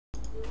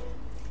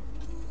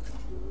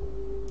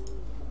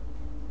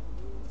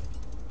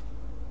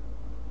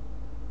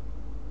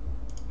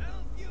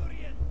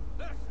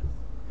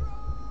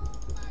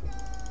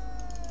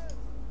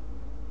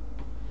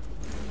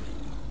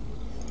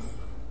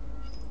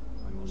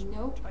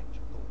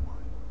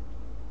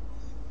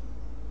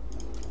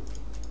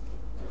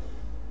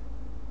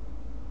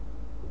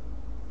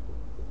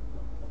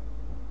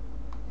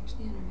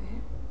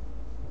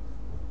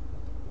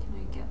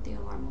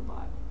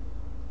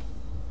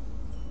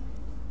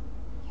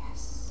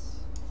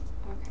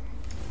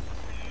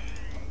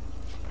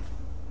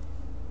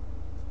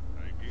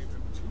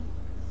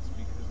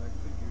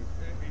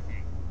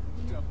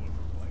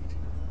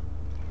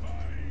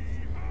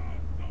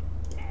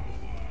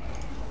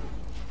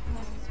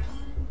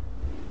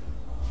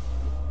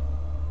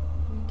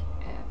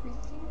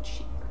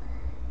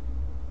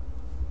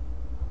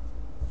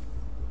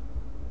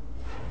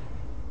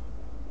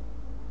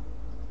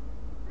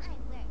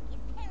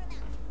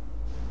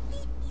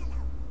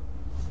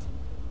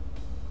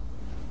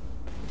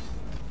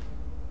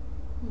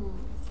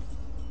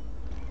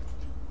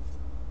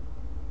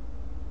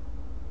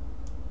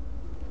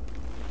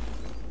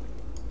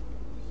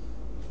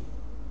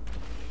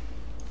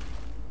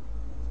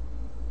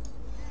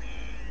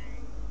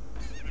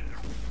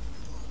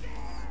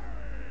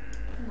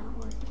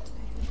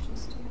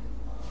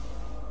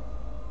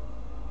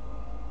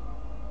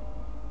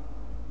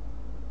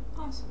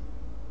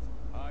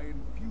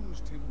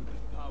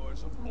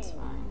That's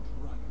fine.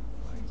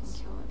 I can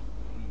kill it.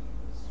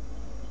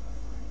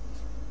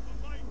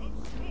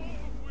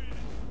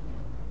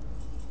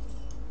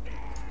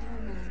 You're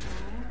gonna die.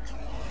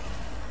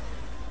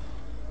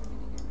 We're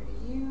gonna get rid of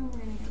you. We're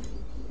gonna get rid of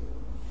you.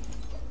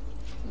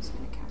 He's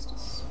gonna cast a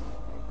spell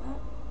like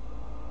that.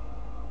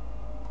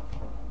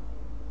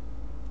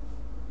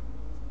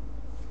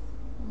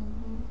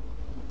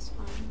 That's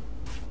fine.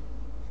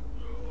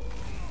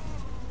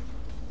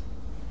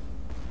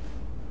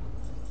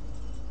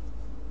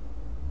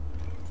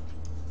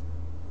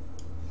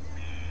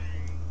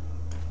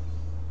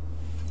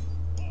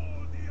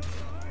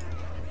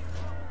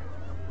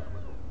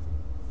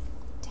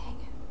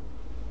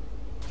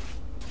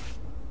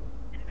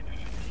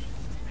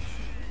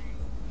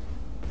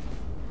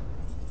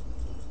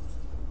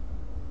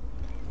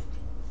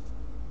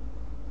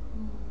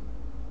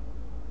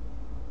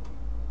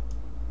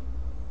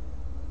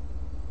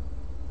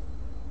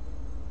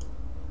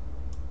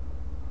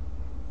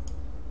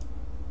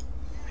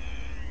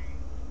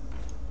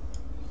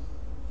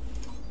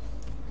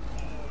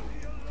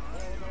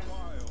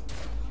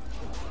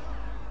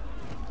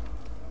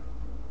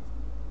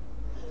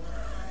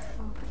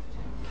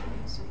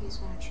 So he's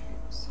going to try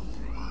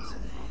something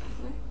awesome,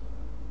 probably.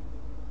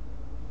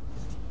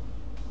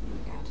 We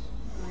got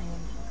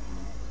green.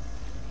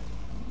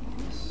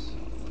 Okay. Nice.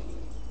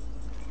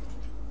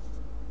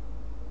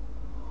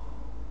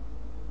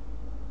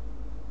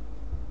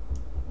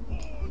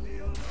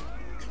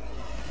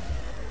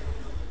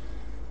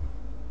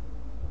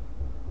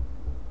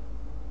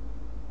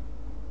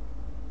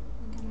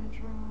 I'm going to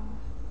draw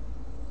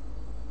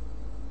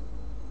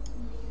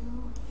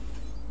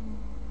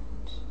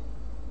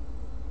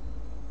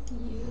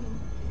you,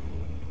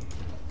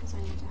 because I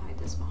need to hide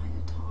this behind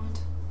a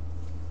taunt.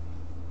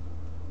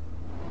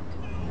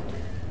 God.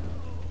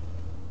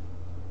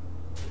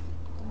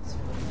 That's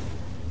fine.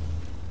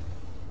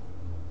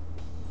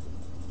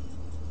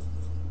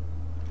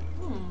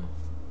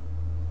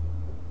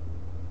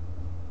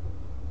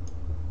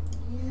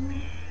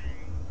 You.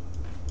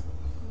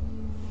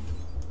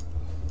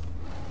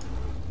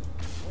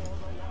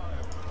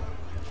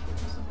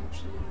 This is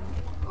actually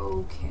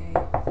okay.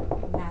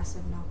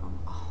 Massive knock on.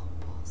 Oh,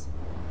 balls.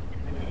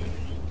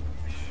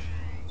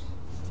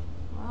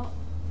 Well.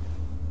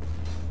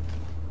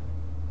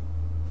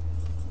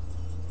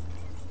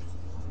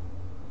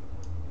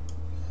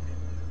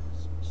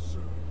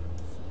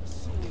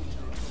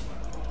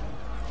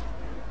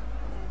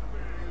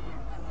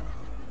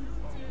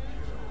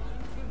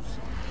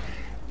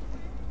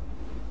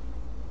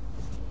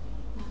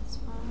 That's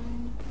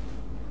fine.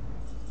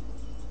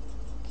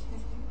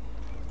 Okay.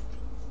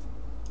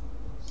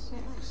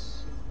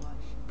 6.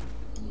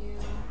 You.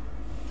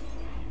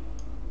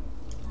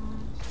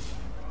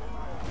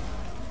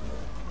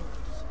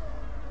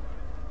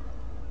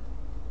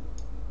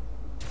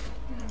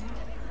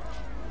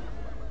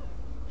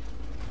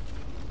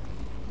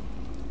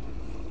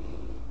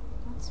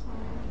 That's fine.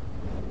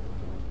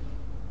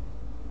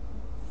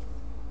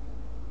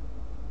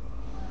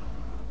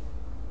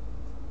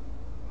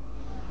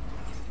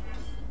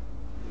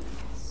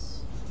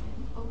 Yes.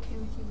 I'm okay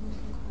with you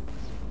losing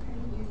cards. Okay,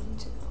 you need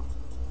to go.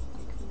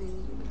 Like, really,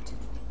 you need to go.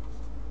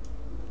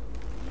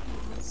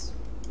 Well, let's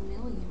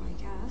mill you, I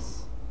guess.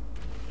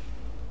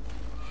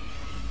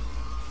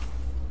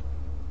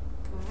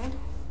 Good.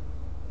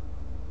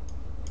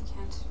 I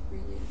can't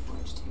really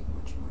afford to take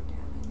much more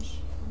damage.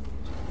 I'm going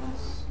to do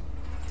this.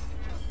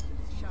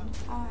 And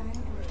I am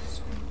just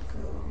going to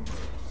go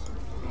for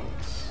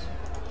face.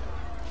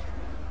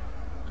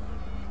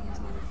 He has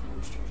another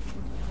phone strike.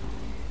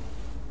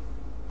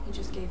 He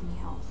just gave me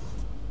health.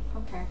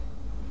 Okay.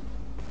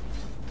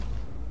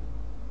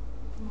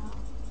 No.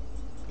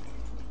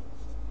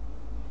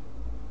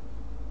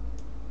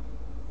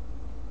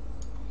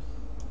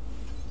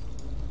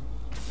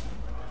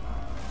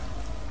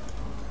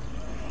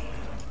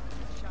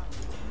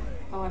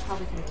 Oh, I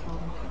probably could have killed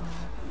him, couldn't I?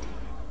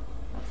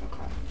 That's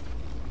okay.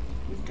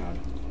 He's dead.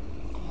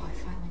 Oh, I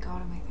finally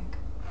got him, I think.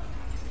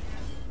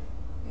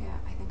 Yeah,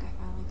 I think I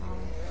finally got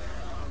him.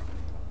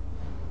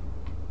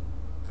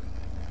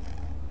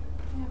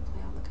 Yeah,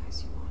 play all the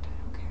guys you want, I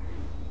don't care.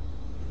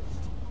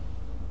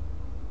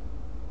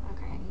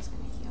 Okay, and he's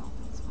gonna heal,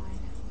 that's fine.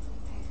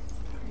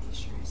 I'm pretty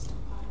sure I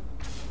still got him.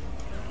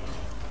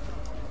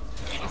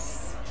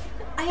 Yes!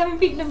 I haven't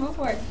beaten him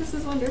before! This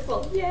is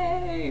wonderful!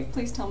 Yay!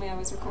 Please tell me I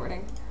was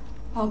recording.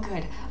 Oh,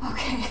 good.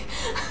 Okay.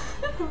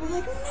 I'm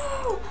like,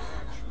 no!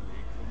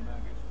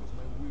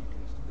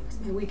 It's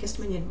my weakest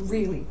minion.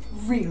 Really?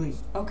 Really?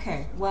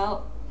 Okay,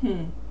 well,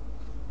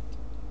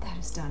 that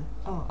is done.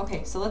 Oh,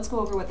 okay, so let's go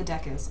over what the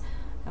deck is.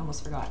 I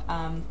almost forgot.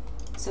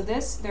 So there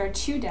are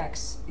 2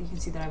 decks. You can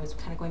see that I was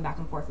kind of going back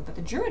and forth with, but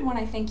the Druid one,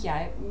 I think,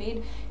 yeah,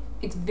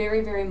 it's very,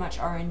 very much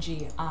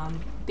RNG.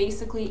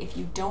 Basically, if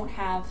you don't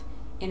have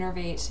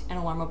Innervate and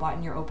Alarm Robot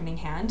in your opening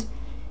hand,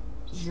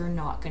 you're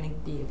not going to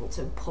be able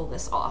to pull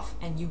this off,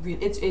 and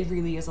it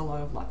really is a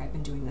lot of luck. I've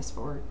been doing this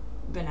for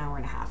an hour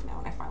and a half now,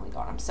 and I finally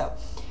got him. So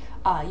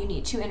You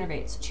need 2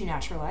 Innervates, 2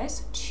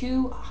 Naturalize,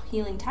 2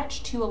 Healing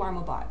Touch, 2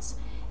 Alarmobots.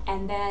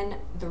 And then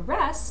the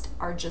rest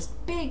are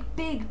just big,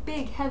 big,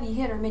 big heavy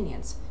hitter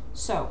minions.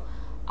 So,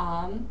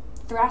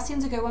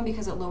 Thracian's a good one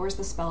because it lowers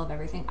the spell of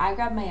everything. I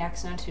grabbed my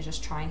Exna to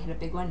just try and hit a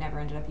big one, never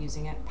ended up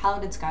using it.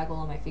 Paladin Sky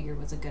Golem I figured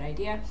was a good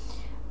idea.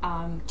 2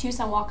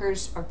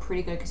 Sunwalkers are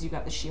pretty good because you've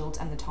got the shields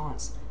and the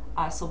taunts.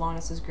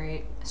 Sylvanas is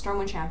great.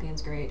 Stormwind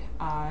Champion's great.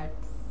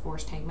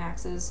 Force Tank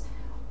Maxes.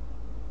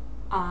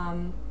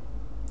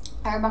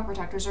 Ironbuck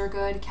Protectors are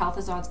good.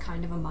 Kalthazod's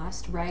kind of a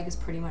must. Reg is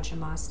pretty much a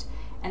must.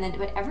 And then,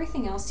 but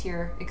everything else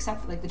here,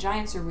 except for like the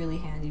Giants are really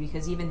handy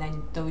because even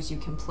then those you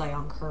can play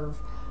on curve.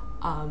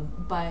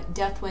 But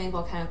Deathwing,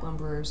 Volcanic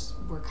Lumberers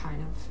were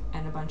kind of,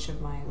 and a bunch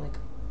of my like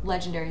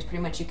legendaries,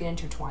 pretty much you can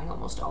intertwine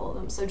almost all of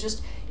them. So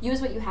just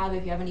use what you have.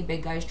 If you have any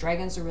big guys,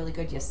 Dragons are really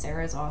good. Yes,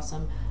 Sarah's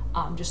awesome.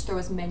 Just throw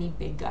as many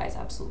big guys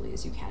absolutely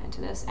as you can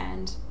into this.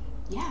 And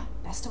yeah,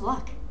 best of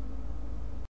luck.